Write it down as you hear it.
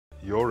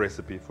your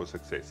recipe for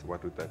success,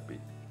 what would that be?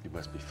 You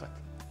must be fit.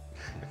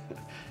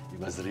 You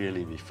must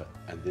really be fit.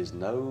 And there's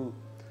no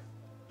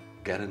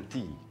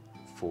guarantee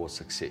for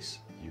success.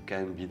 You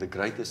can be the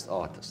greatest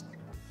artist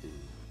in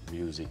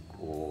music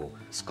or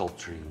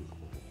sculpturing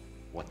or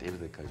whatever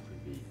the case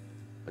may be,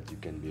 but you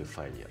can be a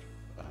failure.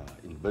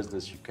 In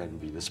business, you can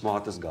be the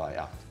smartest guy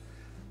out,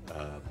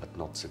 but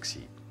not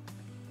succeed.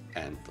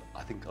 And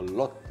I think a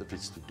lot of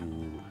it's to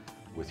do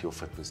with your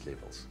fitness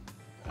levels.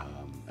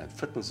 And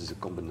fitness is a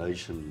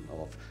combination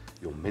of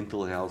your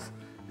mental health,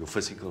 your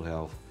physical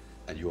health,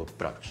 and your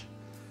approach.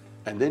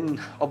 And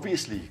then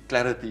obviously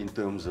clarity in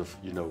terms of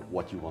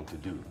what you want to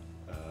do.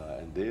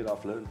 And there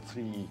I've learned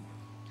 3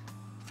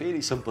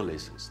 fairly simple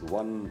lessons. The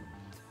one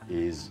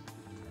is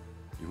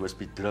you must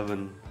be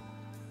driven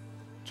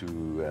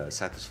to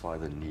satisfy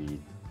the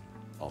need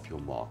of your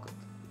market.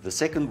 The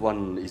second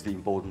one is the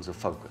importance of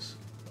focus.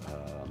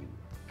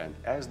 And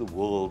as the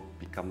world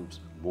becomes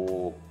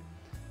more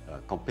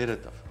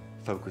competitive,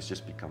 focus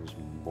just becomes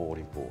more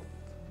important.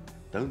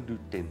 Don't do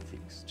 10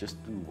 things,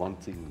 just do one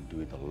thing and do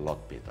it a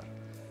lot better.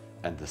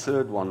 And the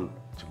third one,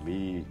 to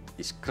me,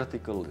 is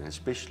critical, and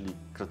especially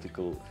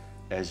critical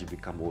as you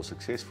become more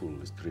successful,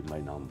 is to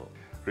remain humble.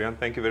 Riaan,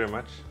 thank you very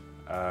much.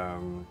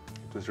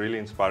 It was really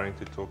inspiring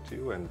to talk to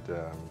you, and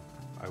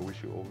I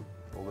wish you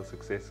all the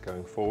success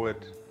going forward,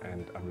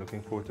 and I'm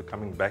looking forward to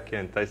coming back here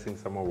and tasting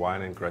some more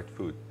wine and great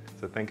food.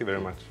 So thank you very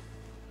much.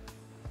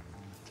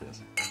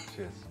 Cheers.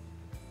 Cheers.